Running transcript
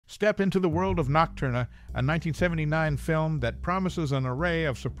Step into the world of Nocturna, a 1979 film that promises an array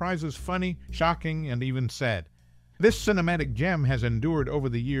of surprises funny, shocking, and even sad. This cinematic gem has endured over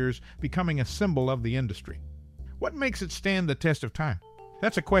the years, becoming a symbol of the industry. What makes it stand the test of time?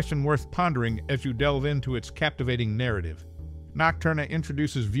 That's a question worth pondering as you delve into its captivating narrative. Nocturna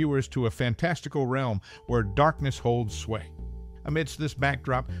introduces viewers to a fantastical realm where darkness holds sway. Amidst this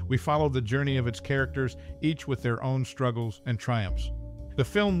backdrop, we follow the journey of its characters, each with their own struggles and triumphs. The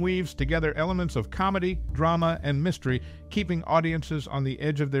film weaves together elements of comedy, drama, and mystery, keeping audiences on the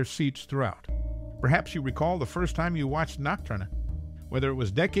edge of their seats throughout. Perhaps you recall the first time you watched Nocturna. Whether it was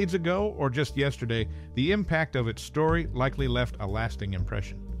decades ago or just yesterday, the impact of its story likely left a lasting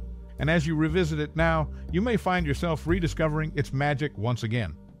impression. And as you revisit it now, you may find yourself rediscovering its magic once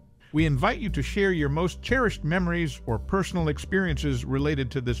again. We invite you to share your most cherished memories or personal experiences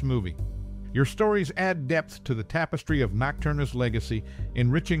related to this movie. Your stories add depth to the tapestry of Nocturna's legacy,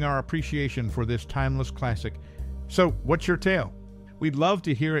 enriching our appreciation for this timeless classic. So, what's your tale? We'd love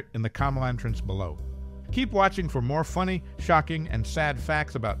to hear it in the comment entrance below. Keep watching for more funny, shocking, and sad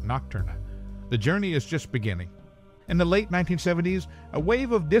facts about Nocturna. The journey is just beginning. In the late 1970s, a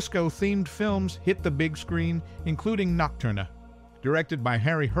wave of disco-themed films hit the big screen, including Nocturna. Directed by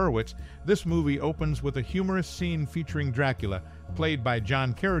Harry Hurwitz, this movie opens with a humorous scene featuring Dracula, played by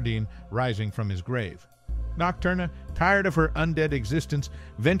John Carradine, rising from his grave. Nocturna, tired of her undead existence,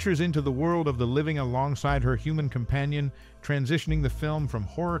 ventures into the world of the living alongside her human companion, transitioning the film from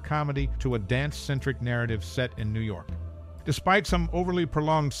horror comedy to a dance-centric narrative set in New York. Despite some overly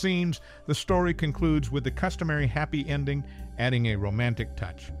prolonged scenes, the story concludes with the customary happy ending, adding a romantic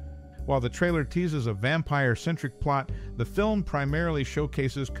touch. While the trailer teases a vampire-centric plot, the film primarily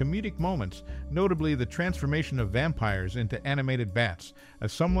showcases comedic moments, notably the transformation of vampires into animated bats, a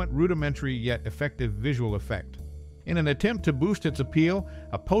somewhat rudimentary yet effective visual effect. In an attempt to boost its appeal,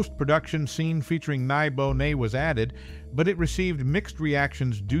 a post-production scene featuring Bonet was added, but it received mixed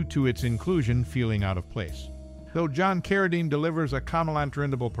reactions due to its inclusion feeling out of place. Though John Carradine delivers a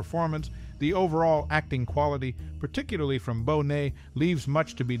commentable performance, the overall acting quality, particularly from Bonet, leaves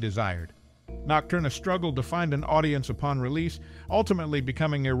much to be desired. Nocturna struggled to find an audience upon release, ultimately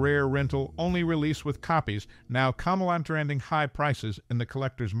becoming a rare rental only released with copies, now commanding high prices in the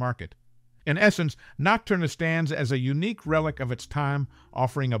collector's market. In essence, Nocturna stands as a unique relic of its time,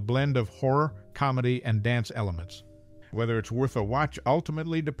 offering a blend of horror, comedy, and dance elements. Whether it's worth a watch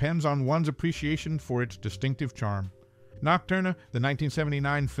ultimately depends on one's appreciation for its distinctive charm. Nocturna, the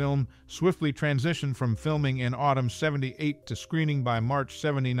 1979 film, swiftly transitioned from filming in autumn '78 to screening by March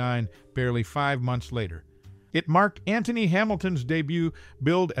 '79, barely 5 months later. It marked Anthony Hamilton's debut,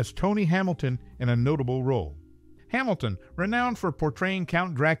 billed as Tony Hamilton in a notable role. Hamilton, renowned for portraying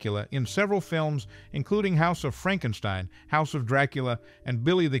Count Dracula in several films, including House of Frankenstein, House of Dracula, and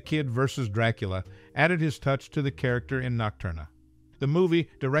Billy the Kid vs. Dracula, added his touch to the character in Nocturna. The movie,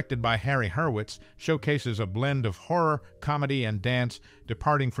 directed by Harry Hurwitz, showcases a blend of horror, comedy, and dance,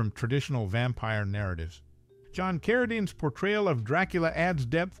 departing from traditional vampire narratives. John Carradine's portrayal of Dracula adds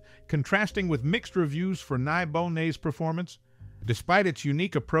depth, contrasting with mixed reviews for Bonet's performance. Despite its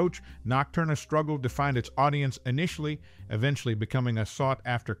unique approach, Nocturna struggled to find its audience initially, eventually becoming a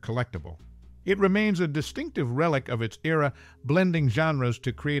sought-after collectible. It remains a distinctive relic of its era, blending genres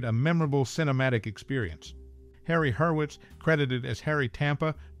to create a memorable cinematic experience. Harry Hurwitz, credited as Harry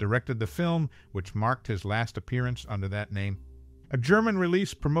Tampa, directed the film, which marked his last appearance under that name. A German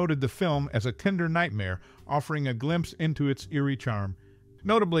release promoted the film as a tender nightmare, offering a glimpse into its eerie charm.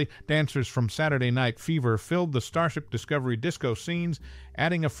 Notably, dancers from Saturday Night Fever filled the Starship Discovery disco scenes,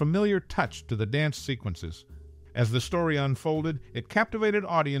 adding a familiar touch to the dance sequences. As the story unfolded, it captivated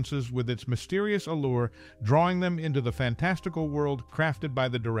audiences with its mysterious allure, drawing them into the fantastical world crafted by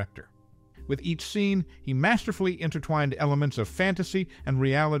the director. With each scene, he masterfully intertwined elements of fantasy and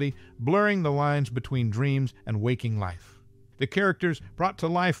reality, blurring the lines between dreams and waking life. The characters, brought to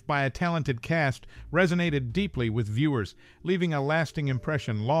life by a talented cast, resonated deeply with viewers, leaving a lasting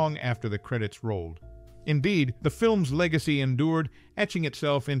impression long after the credits rolled. Indeed, the film's legacy endured, etching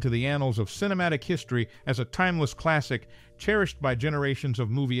itself into the annals of cinematic history as a timeless classic cherished by generations of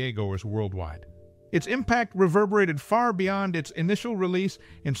moviegoers worldwide. Its impact reverberated far beyond its initial release,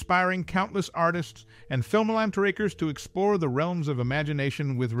 inspiring countless artists and filmmakers to explore the realms of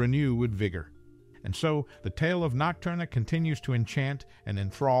imagination with renewed vigor. And so, the tale of Nocturna continues to enchant and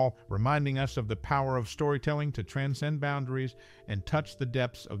enthrall, reminding us of the power of storytelling to transcend boundaries and touch the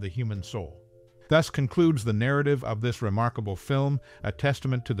depths of the human soul. Thus concludes the narrative of this remarkable film, a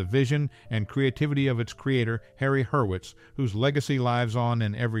testament to the vision and creativity of its creator, Harry Hurwitz, whose legacy lives on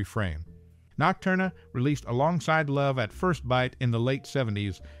in every frame. Nocturna, released alongside Love at First Bite in the late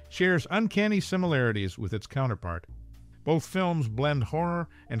 70s, shares uncanny similarities with its counterpart. Both films blend horror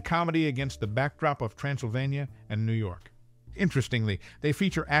and comedy against the backdrop of Transylvania and New York. Interestingly, they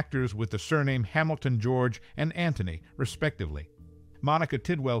feature actors with the surname Hamilton George and Antony, respectively. Monica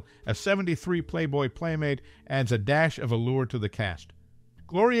Tidwell, a 73 Playboy playmate, adds a dash of allure to the cast.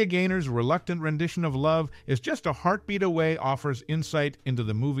 Gloria Gaynor's reluctant rendition of Love is just a heartbeat away offers insight into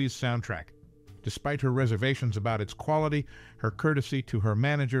the movie's soundtrack. Despite her reservations about its quality, her courtesy to her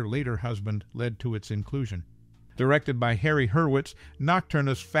manager, later husband, led to its inclusion. Directed by Harry Hurwitz,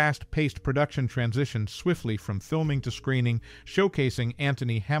 Nocturna's fast-paced production transitioned swiftly from filming to screening, showcasing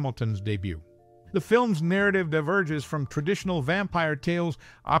Anthony Hamilton's debut. The film's narrative diverges from traditional vampire tales,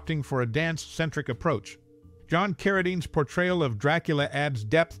 opting for a dance-centric approach. John Carradine's portrayal of Dracula adds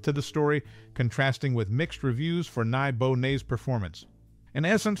depth to the story, contrasting with mixed reviews for Bonnet's performance. In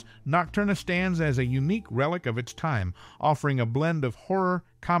essence, Nocturna stands as a unique relic of its time, offering a blend of horror,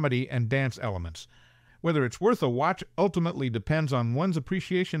 comedy, and dance elements. Whether it's worth a watch ultimately depends on one's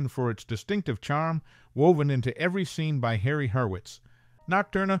appreciation for its distinctive charm, woven into every scene by Harry Hurwitz.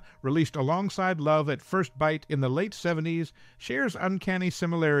 Nocturna, released alongside Love at First Bite in the late 70s, shares uncanny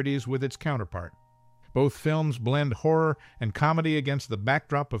similarities with its counterpart. Both films blend horror and comedy against the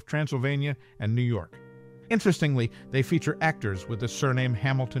backdrop of Transylvania and New York. Interestingly, they feature actors with the surname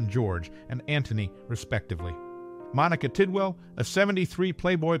Hamilton George and Antony, respectively. Monica Tidwell, a 73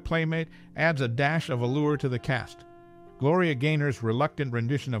 Playboy playmate, adds a dash of allure to the cast. Gloria Gaynor's reluctant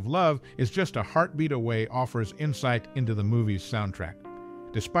rendition of Love is just a heartbeat away offers insight into the movie's soundtrack.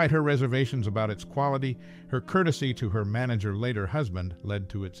 Despite her reservations about its quality, her courtesy to her manager, later husband, led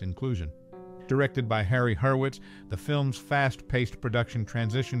to its inclusion. Directed by Harry Hurwitz, the film's fast-paced production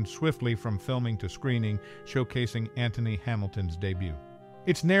transitioned swiftly from filming to screening, showcasing Anthony Hamilton's debut.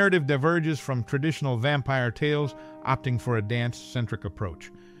 Its narrative diverges from traditional vampire tales, opting for a dance-centric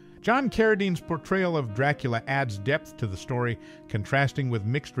approach. John Carradine's portrayal of Dracula adds depth to the story, contrasting with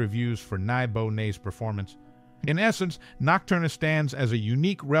mixed reviews for Bonnet's performance. In essence, Nocturna stands as a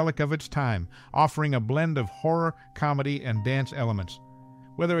unique relic of its time, offering a blend of horror, comedy, and dance elements.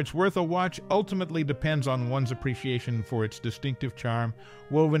 Whether it's worth a watch ultimately depends on one's appreciation for its distinctive charm,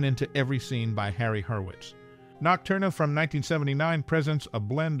 woven into every scene by Harry Hurwitz. Nocturna from 1979 presents a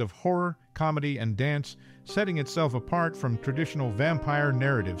blend of horror, comedy, and dance, setting itself apart from traditional vampire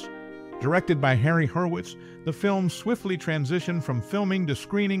narratives. Directed by Harry Hurwitz, the film swiftly transitioned from filming to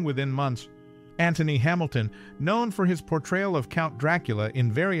screening within months. Anthony Hamilton, known for his portrayal of Count Dracula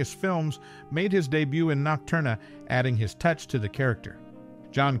in various films, made his debut in Nocturna, adding his touch to the character.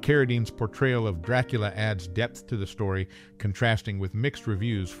 John Carradine's portrayal of Dracula adds depth to the story, contrasting with mixed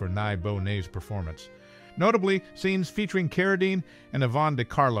reviews for Bonnet's performance. Notably, scenes featuring Carradine and Yvonne de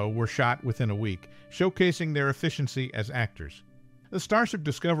Carlo were shot within a week, showcasing their efficiency as actors. The Starship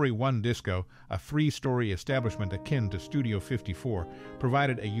Discovery 1 Disco, a three-story establishment akin to Studio 54,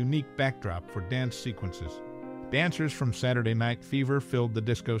 provided a unique backdrop for dance sequences. Dancers from Saturday Night Fever filled the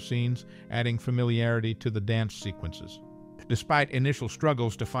disco scenes, adding familiarity to the dance sequences. Despite initial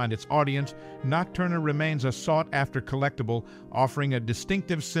struggles to find its audience, Nocturna remains a sought-after collectible, offering a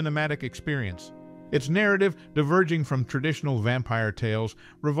distinctive cinematic experience. Its narrative, diverging from traditional vampire tales,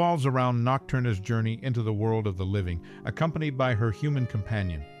 revolves around Nocturna's journey into the world of the living, accompanied by her human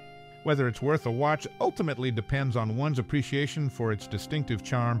companion. Whether it's worth a watch ultimately depends on one's appreciation for its distinctive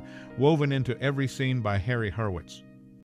charm, woven into every scene by Harry Hurwitz.